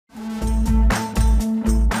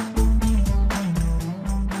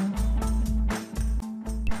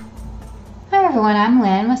everyone, I'm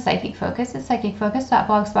Lynn with Psychic Focus at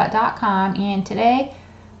psychicfocus.blogspot.com, and today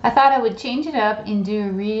I thought I would change it up and do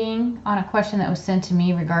a reading on a question that was sent to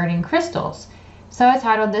me regarding crystals. So I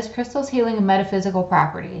titled this Crystals Healing and Metaphysical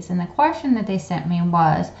Properties, and the question that they sent me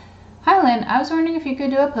was, "Hi Lynn, I was wondering if you could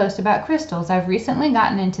do a post about crystals. I've recently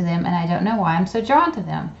gotten into them and I don't know why I'm so drawn to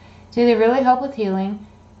them. Do they really help with healing?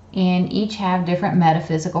 And each have different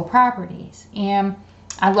metaphysical properties." And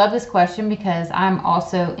I love this question because I'm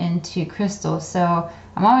also into crystals, so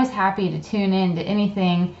I'm always happy to tune in to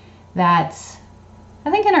anything that's,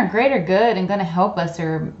 I think, in our greater good and going to help us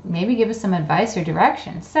or maybe give us some advice or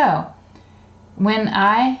direction. So when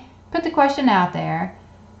I put the question out there,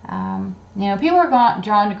 people are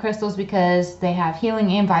drawn to crystals because they have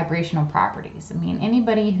healing and vibrational properties. I mean,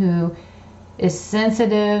 anybody who is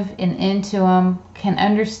sensitive and into them can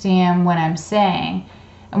understand what I'm saying.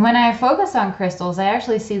 And when I focus on crystals, I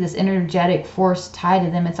actually see this energetic force tied to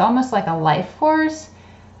them. It's almost like a life force,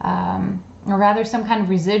 or rather some kind of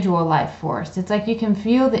residual life force. It's like you can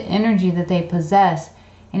feel the energy that they possess,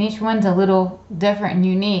 and each one's a little different and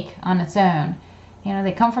unique on its own. You know,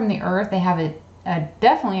 they come from the earth. They have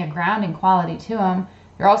definitely a grounding quality to them.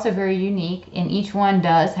 They're also very unique, and each one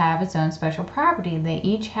does have its own special property. They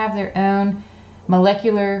each have their own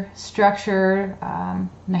molecular structure,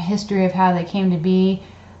 the history of how they came to be.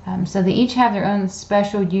 So they each have their own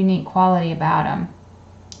special, unique quality about them.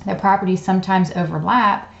 Their properties sometimes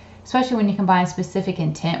overlap, especially when you combine specific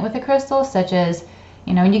intent with a crystal, such as,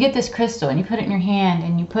 when you get this crystal and you put it in your hand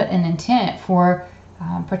and you put an intent for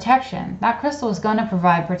protection. That crystal is going to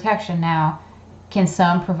provide protection. Now, can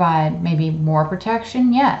some provide maybe more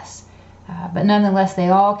protection? Yes. But nonetheless, they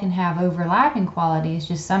all can have overlapping qualities,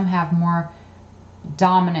 just some have more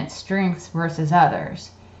dominant strengths versus others.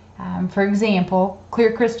 For example,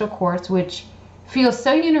 clear crystal quartz, which feels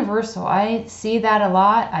so universal. I see that a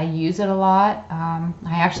lot. I use it a lot. I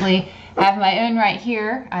actually have my own right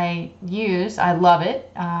here. I love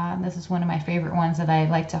it. This is one of my favorite ones that I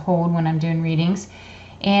like to hold when I'm doing readings.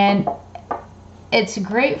 And it's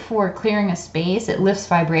great for clearing a space. It lifts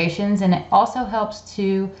vibrations, and it also helps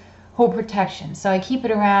to hold protection. So I keep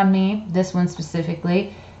it around me, this one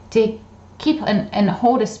specifically, to keep and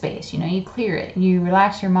hold a space. You clear it, you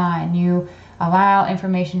relax your mind, you allow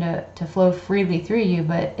information to flow freely through you,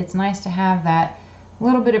 but it's nice to have that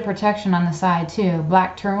little bit of protection on the side too.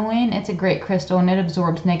 Black tourmaline, it's a great crystal and it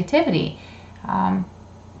absorbs negativity.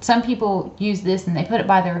 Some people use this and they put it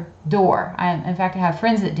by their door. In fact, I have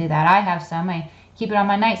friends that do that. I have some. I keep it on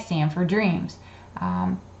my nightstand for dreams.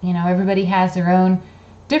 Everybody has their own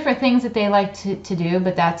different things that they like to do,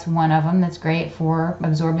 but that's one of them that's great for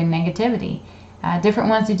absorbing negativity. Different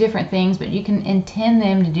ones do different things, but you can intend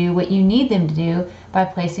them to do what you need them to do by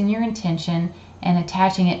placing your intention and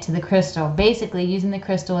attaching it to the crystal. Basically, using the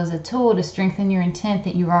crystal as a tool to strengthen your intent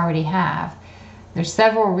that you already have. There's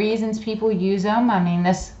several reasons people use them. I mean,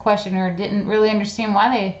 this questioner didn't really understand why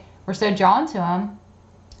they were so drawn to them.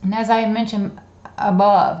 And as I mentioned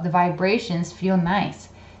above, the vibrations feel nice,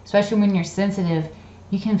 especially when you're sensitive.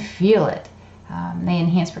 You can feel it. They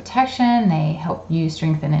enhance protection. They help you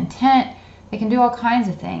strengthen intent. They can do all kinds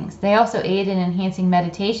of things. They also aid in enhancing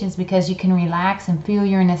meditations because you can relax and feel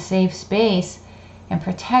you're in a safe space and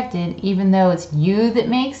protected, even though it's you that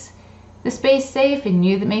makes the space safe and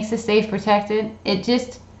you that makes the space protected. It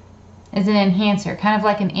just is an enhancer, kind of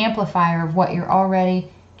like an amplifier of what you're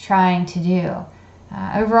already trying to do.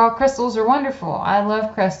 Overall, crystals are wonderful. I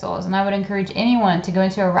love crystals, and I would encourage anyone to go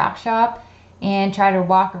into a rock shop and try to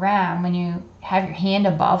walk around when you have your hand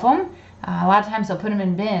above them. A lot of times they'll put them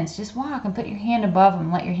in bins. Just walk and put your hand above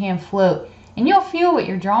them, let your hand float, and you'll feel what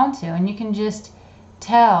you're drawn to, and you can just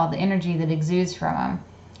tell the energy that exudes from them.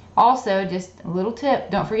 Also, just a little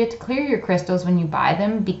tip, don't forget to clear your crystals when you buy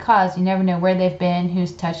them, because you never know where they've been,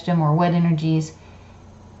 who's touched them, or what energies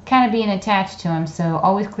kind of being attached to them. So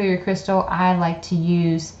always clear your crystal. I like to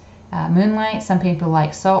use moonlight. Some people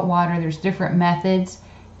like salt water. There's different methods.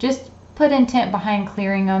 Just put intent behind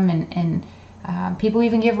clearing them, and people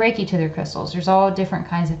even give Reiki to their crystals. There's all different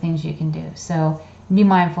kinds of things you can do, so be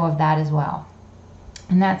mindful of that as well.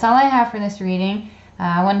 And that's all I have for this reading.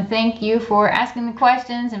 I want to thank you for asking the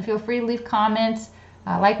questions, and feel free to leave comments,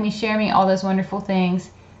 like me, share me, all those wonderful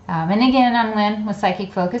things. And again, I'm Lynn with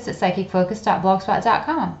Psychic Focus at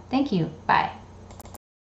psychicfocus.blogspot.com. Thank you. Bye.